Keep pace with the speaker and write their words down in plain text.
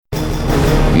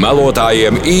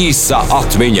Melotājiem īsa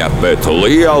atmiņa, bet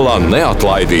liela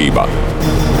neatlaidība.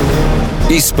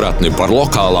 Izpratni par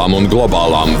lokālām un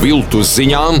globālām viltus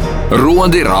ziņām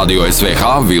rodi Radio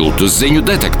SWH viltus ziņu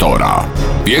detektorā.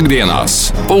 Piektdienās,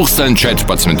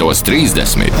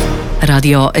 14:30.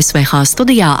 Radio SWH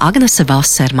studijā Agnese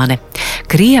Vasermane.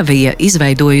 Krievija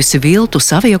izveidojusi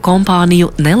viltus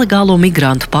aviokompāniju nelegālo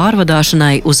migrantu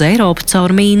pārvadāšanai uz Eiropu caur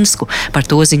Mīnsku. Par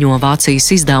to ziņo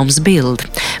Vācijas izdevums Bild.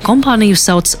 Kompāniju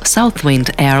sauc Southwind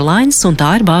Airlines un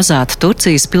tā ir bāzēta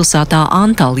Turcijas pilsētā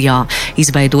Antaljā.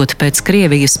 Izveidota pēc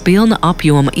Krievijas pilna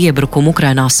apjoma iebrukuma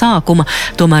Ukrainā sākuma,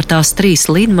 tomēr tās 3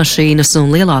 lidmašīnas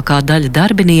un lielākā daļa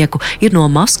darbinieku ir no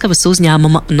Maskavas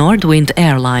uzņēmuma Nordwind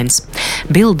Airlines.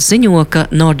 Bild ziņo, ka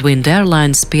Nordwind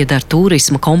Airlines pieder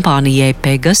turisma kompānijai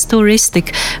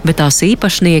Piektdienās, bet tās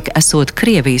īpašnieki esot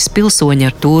Krievijas pilsoņi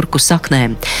ar turku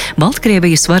saknēm.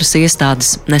 Baltkrievijas varas iestādes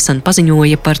nesen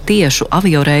paziņoja par tiešu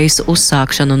avioreisu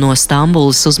uzsākšanu no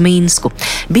Stambulas uz Mīnsku.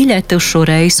 Biļete uz šo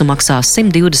reisu maksās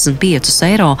 125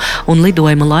 eiro un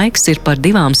lidojuma laiks ir par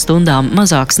 2 stundām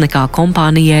mazāks nekā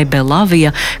kompānijai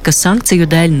Belavia, kas sankciju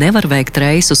dēļ nevar veikt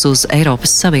reisus uz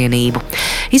Eiropas Savienību.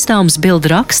 Izdevums Bild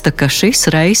raksta, ka šis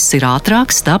reiss ir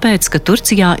ātrāks, tāpēc, ka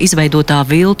Turcijā izveidotā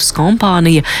viltus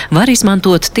kompānija var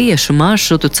izmantot tiešu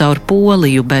maršrutu caur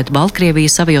Poliju, bet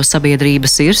Baltkrievijas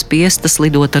aviosabiedrības ir spiestas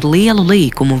lidot ar lielu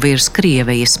līkumu virs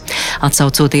Krievijas.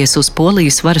 Atsaucoties uz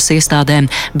Polijas varas iestādēm,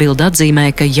 Bild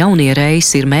atzīmē, ka jaunie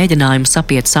reisi ir mēģinājums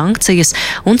apiet sankcijas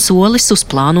un solis uz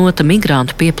plānota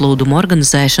migrantu pieplūdumu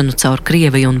organizēšanu caur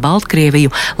Krieviju un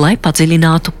Baltkrieviju, lai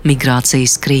padziļinātu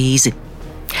migrācijas krīzi.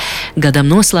 Gadam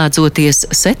noslēdzoties,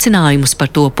 secinājumus par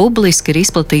to publiski ir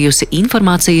izplatījusi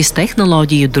Informācijas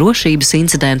tehnoloģiju drošības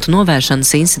incidentu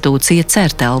novēršanas institūcija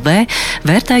CERT-LV,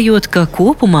 vērtējot, ka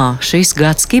kopumā šis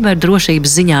gads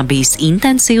kiberdrošības ziņā bijis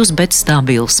intensīvs, bet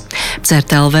stabils.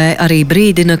 CERT-LV arī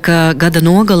brīdina, ka gada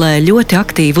nogalē ļoti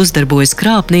aktīvi uzdarbojas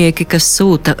krāpnieki, kas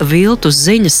sūta viltus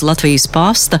ziņas Latvijas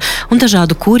pasta un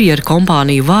dažādu kurjeru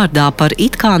kompāniju vārdā par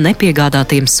it kā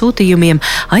nepiegādātiem sūtījumiem,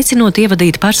 aicinot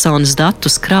ievadīt personas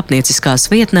datus krāpnieciskās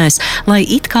vietnēs, lai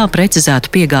it kā precizētu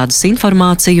piegādes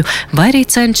informāciju, vai arī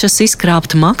cenšas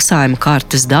izkrāpt maksājuma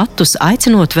kartes datus,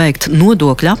 aicinot veikt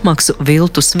nodokļu apmaksu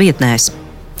viltus vietnēs.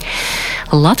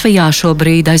 Latvijā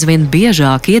šobrīd aizvien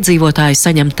biežāk iedzīvotāji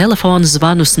saņem telefona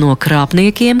zvanus no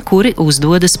krāpniekiem, kuri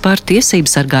uzdodas par tiesību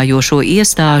sargājošo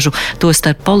iestāžu,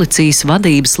 tostarp policijas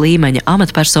vadības līmeņa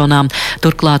amatpersonām.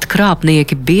 Turklāt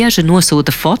krāpnieki bieži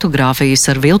nosūta fotogrāfijas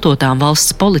ar viltotām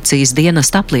valsts policijas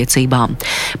dienesta apliecībām.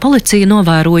 Policija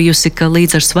novērojusi, ka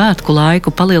līdz ar svētku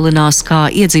laiku palielinās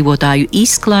kā iedzīvotāju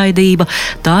izklaidība,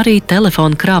 tā arī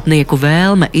telefona krāpnieku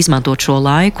vēlme izmantot šo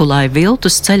laiku, lai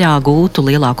viltus ceļā gūtu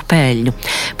lielāku peļņu.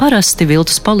 Parasti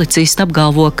viltus policisti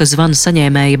apgalvo, ka zvana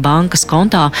saņēmēja bankas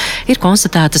kontā ir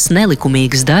konstatētas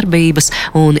nelikumīgas darbības,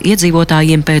 un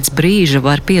iedzīvotājiem pēc brīža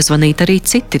var piezvanīt arī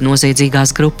citi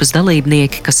noziedzīgās grupas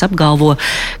dalībnieki, kas apgalvo,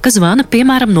 ka zvana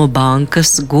piemēram no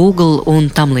bankas, Google un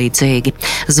tam līdzīgi.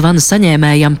 Zvana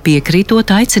saņēmējam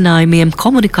piekrītot aicinājumiem,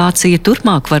 komunikācija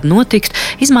turpmāk var notikt,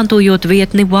 izmantojot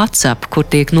vietni WhatsApp, kur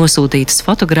tiek nosūtītas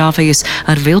fotogrāfijas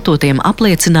ar viltotiem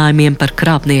apliecinājumiem par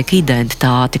krāpnieku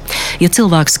identitāti. Ja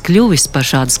cilvēks kļuvis par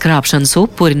šādas krāpšanas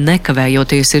upuri,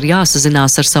 nekavējoties ir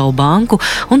jāsazinās ar savu banku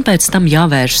un pēc tam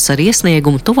jāvēršas ar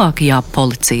iesniegumu tuvākajā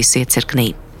policijas iecirknī.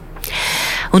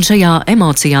 Un šajā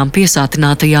emocijām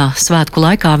piesātinātajā svētku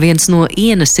laikā viens no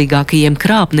ienesīgākajiem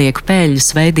krāpnieku peļņas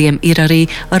veidiem ir arī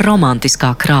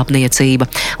romantiskā krāpniecība.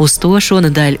 Uz to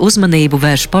šonedēļ uzmanību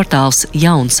vērš portāls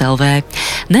Jauns.lv.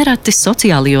 Nereti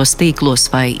sociālajos tīklos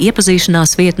vai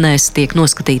iepazīšanās vietnēs tiek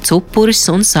noskatīts upuris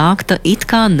un sākta it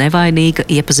kā nevainīga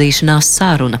iepazīšanās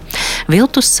saruna.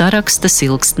 Viltus sarakstas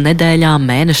ilgst nedēļām,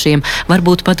 mēnešiem,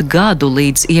 varbūt pat gadu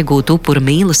līdz iegūt upura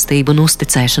mīlestību un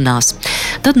uzticēšanās.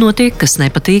 Tad notiek kas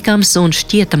nepatīkams un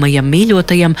šķietamajam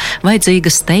mīļotajam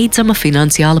vajadzīga steidzama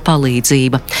finansiāla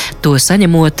palīdzība. To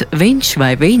saņemot, viņš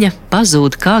vai viņa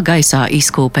pazūd kā gaisā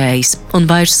izkūpējis un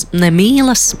vairs ne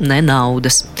mīlas, ne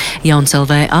naudas.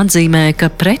 Jauns.lv atzīmē,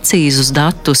 ka precīzus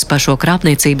datus par šo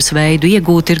krāpniecības veidu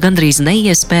iegūt ir gandrīz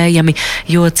neiespējami,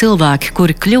 jo cilvēki,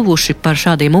 kuri kļuvuši par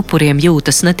šādiem upuriem,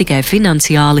 jūtas ne tikai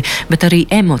finansiāli, bet arī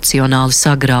emocionāli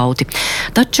sagrauti.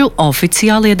 Taču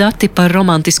oficiālie dati par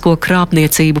romantisko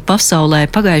krāpniecību pasaulē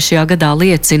pagājušajā gadā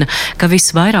liecina, ka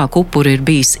visvairāk upuri ir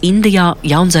bijis Indijā,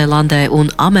 Jaunzēlandē un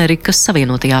Amerikas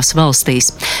Savienotajās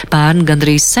valstīs. Pērn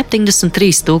gandrīz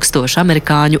 73,000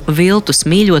 amerikāņu viltus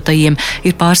mīļotajiem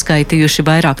ir pārskaitījuši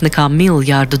vairāk nekā $1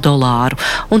 miljārdu,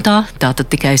 un tā tātad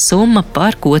tikai summa,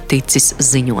 par ko ticis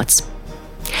ziņots.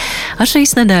 Ar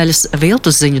šīs nedēļas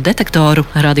viltus ziņu detektoru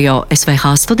Radio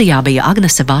SWH studijā bija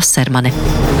Agnese Vasermane.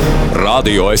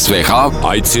 Radio SWH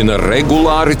aicina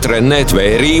regulāri trenēt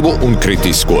vērību un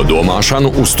kritisko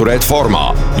domāšanu uzturēt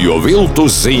formā, jo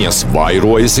viltus ziņas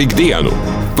vairojas ikdienu.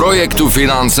 Projektu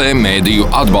finansē Mēdīju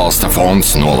atbalsta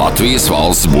fonds no Latvijas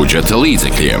valsts budžeta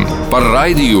līdzekļiem. Par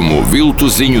raidījumu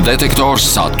Viltus ziņu detektors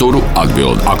saturu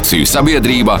atbild akciju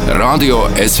sabiedrība Radio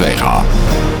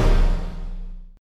SWH.